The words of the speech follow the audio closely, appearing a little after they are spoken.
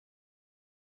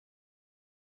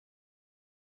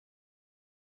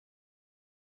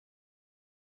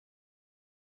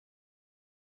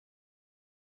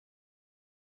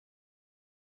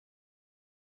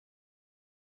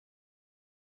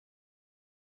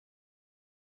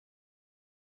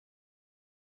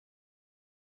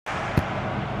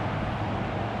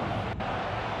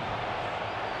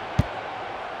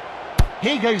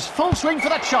He goes full swing for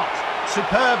that shot.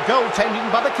 Superb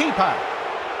goaltending by the keeper.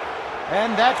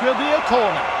 And that will be a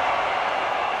corner.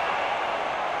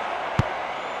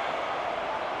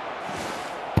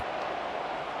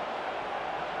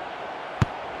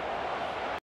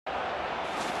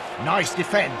 Nice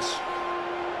defence.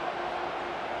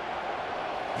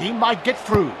 He might get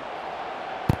through.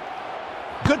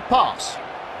 Good pass.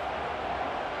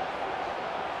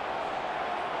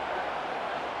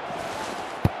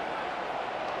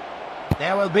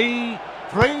 There will be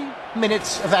 3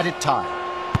 minutes of added time.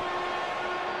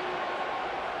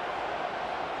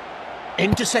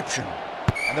 Interception.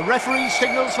 And the referee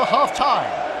signals for half-time.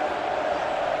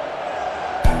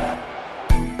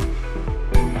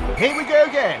 Here we go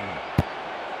again.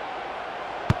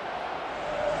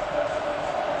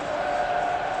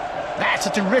 That's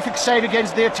a terrific save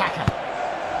against the attacker.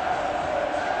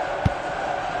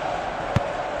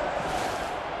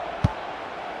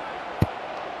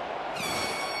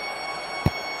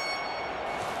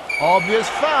 Obvious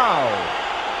foul.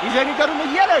 He's only got him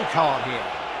a yellow card here.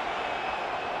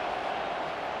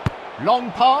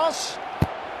 Long pass.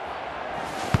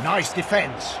 Nice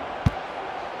defence.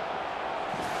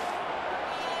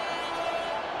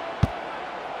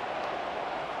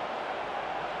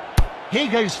 He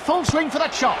goes full swing for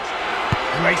that shot.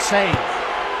 Great save.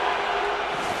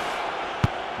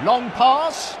 Long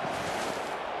pass.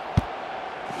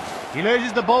 He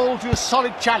loses the ball to a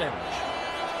solid challenge.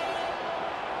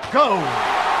 Goal.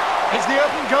 It's the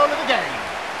opening goal of the game.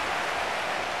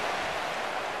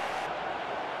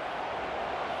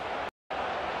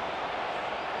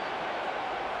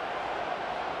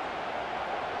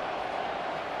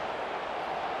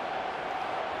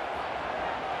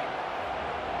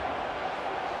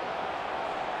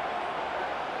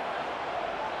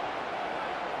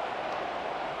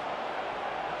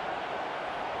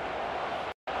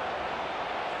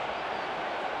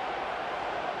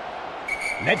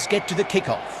 Let's get to the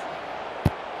kickoff.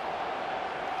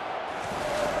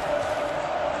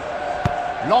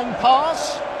 Long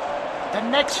pass. The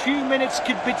next few minutes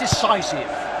could be decisive.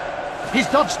 He's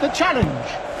dodged the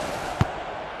challenge.